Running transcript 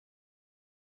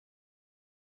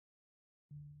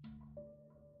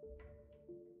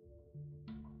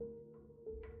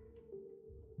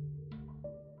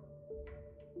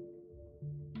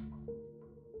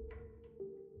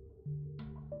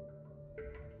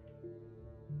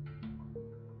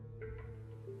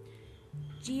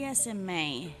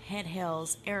GSMA head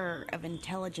hails era of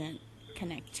intelligent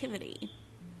connectivity.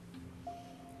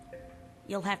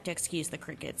 You'll have to excuse the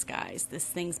crickets, guys. This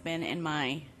thing's been in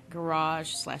my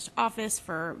garage/office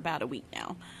for about a week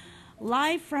now.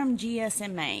 Live from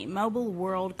GSMA, Mobile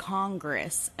World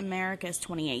Congress, Americas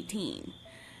 2018.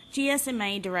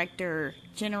 GSMA Director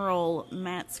General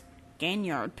Matt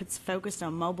Ganyard puts focus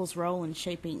on mobile's role in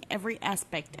shaping every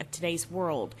aspect of today's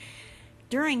world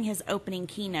during his opening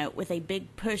keynote with a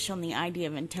big push on the idea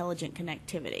of intelligent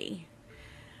connectivity.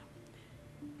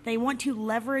 They want to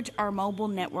leverage our mobile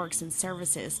networks and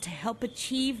services to help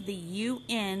achieve the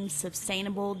UN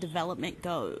Sustainable Development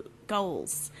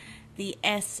Goals, the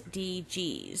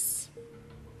SDGs.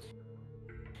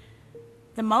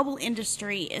 The mobile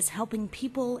industry is helping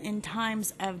people in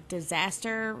times of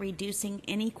disaster, reducing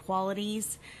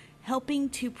inequalities, helping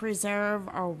to preserve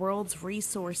our world's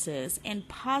resources, and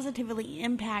positively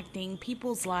impacting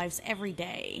people's lives every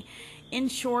day. In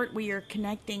short, we are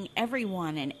connecting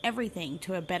everyone and everything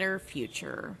to a better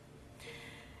future.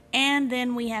 And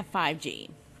then we have 5G.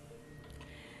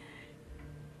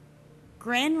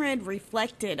 Granred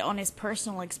reflected on his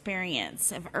personal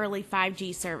experience of early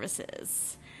 5G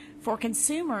services. For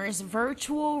consumers,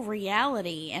 virtual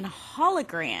reality and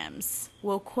holograms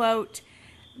will, quote,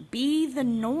 be the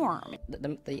norm.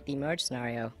 The merge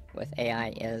scenario with AI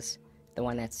is the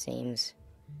one that seems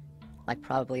like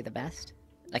probably the best.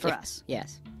 Like for us.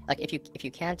 Yes. Like if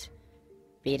you can't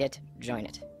beat it, join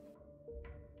it.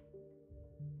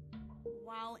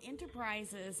 While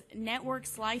enterprises, network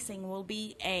slicing will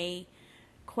be a,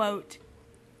 quote,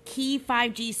 key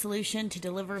 5G solution to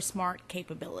deliver smart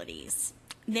capabilities.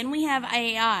 Then we have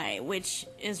AI, which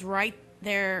is right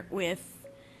there with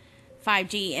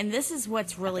 5G, and this is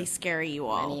what's really scary, you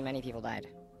all. Many people died.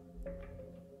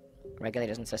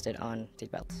 Regulators insisted on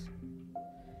seatbelts.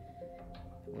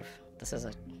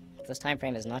 This time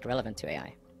frame is not relevant to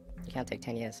AI. You can't take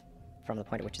 10 years from the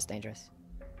point at which it's dangerous.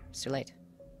 It's too late.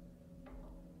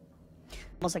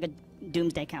 Almost like a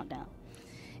doomsday countdown.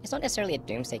 It's not necessarily a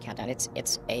doomsday countdown.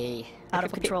 It's a out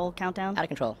of control countdown. Out of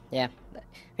control. Yeah.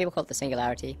 People call it the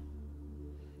singularity,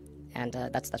 and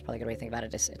that's probably a good way to think about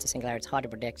it. It's a singularity. It's hard to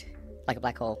predict. Like a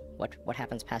black hole, what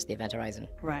happens past the event horizon.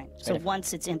 Right. So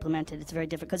once it's implemented, it's very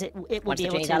different because it will be able to... Once the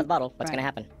genie's out of the bottle, what's going to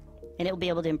happen? And it will be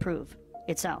able to improve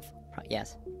itself.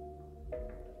 Yes.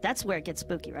 That's where it gets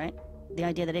spooky, right? The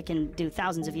idea that it can do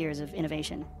thousands of years of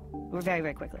innovation. We're very,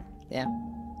 very quickly. Yeah.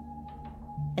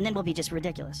 And then we'll be just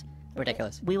ridiculous.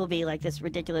 Ridiculous. We will be like this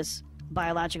ridiculous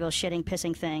biological shitting,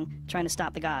 pissing thing trying to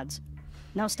stop the gods.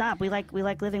 No, stop. We like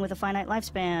living with a finite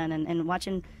lifespan and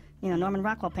watching, Norman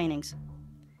Rockwell paintings.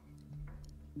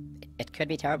 It could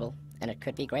be terrible, and it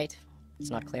could be great.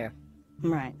 It's not clear.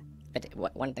 Right. But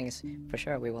one thing is for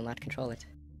sure, we will not control it.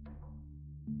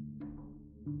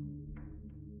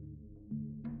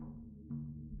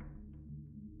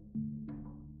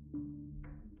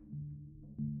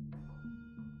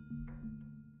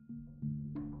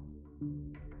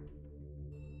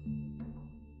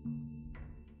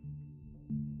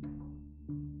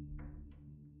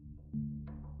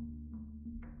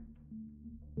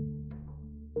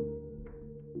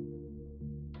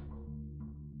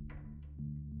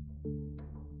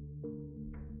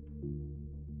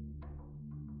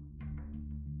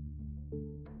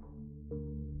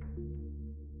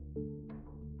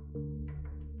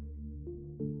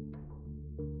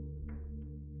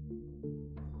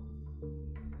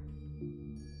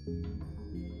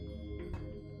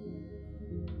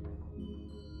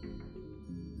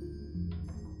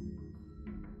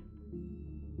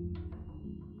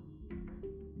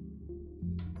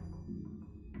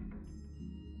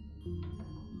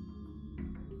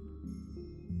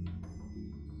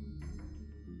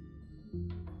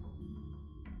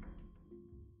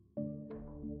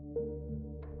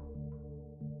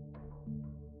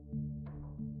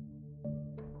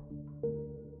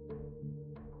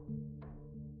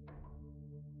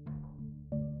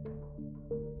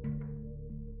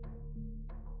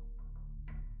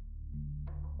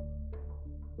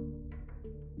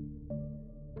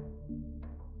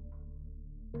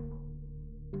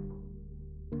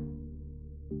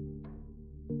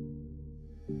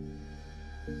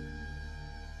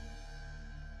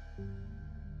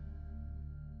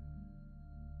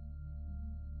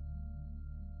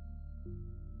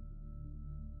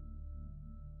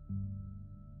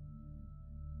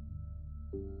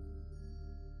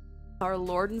 Our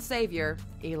Lord and Savior,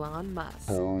 Elon Musk.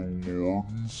 Our Lord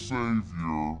and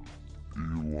Savior,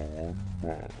 Elon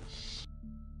Musk.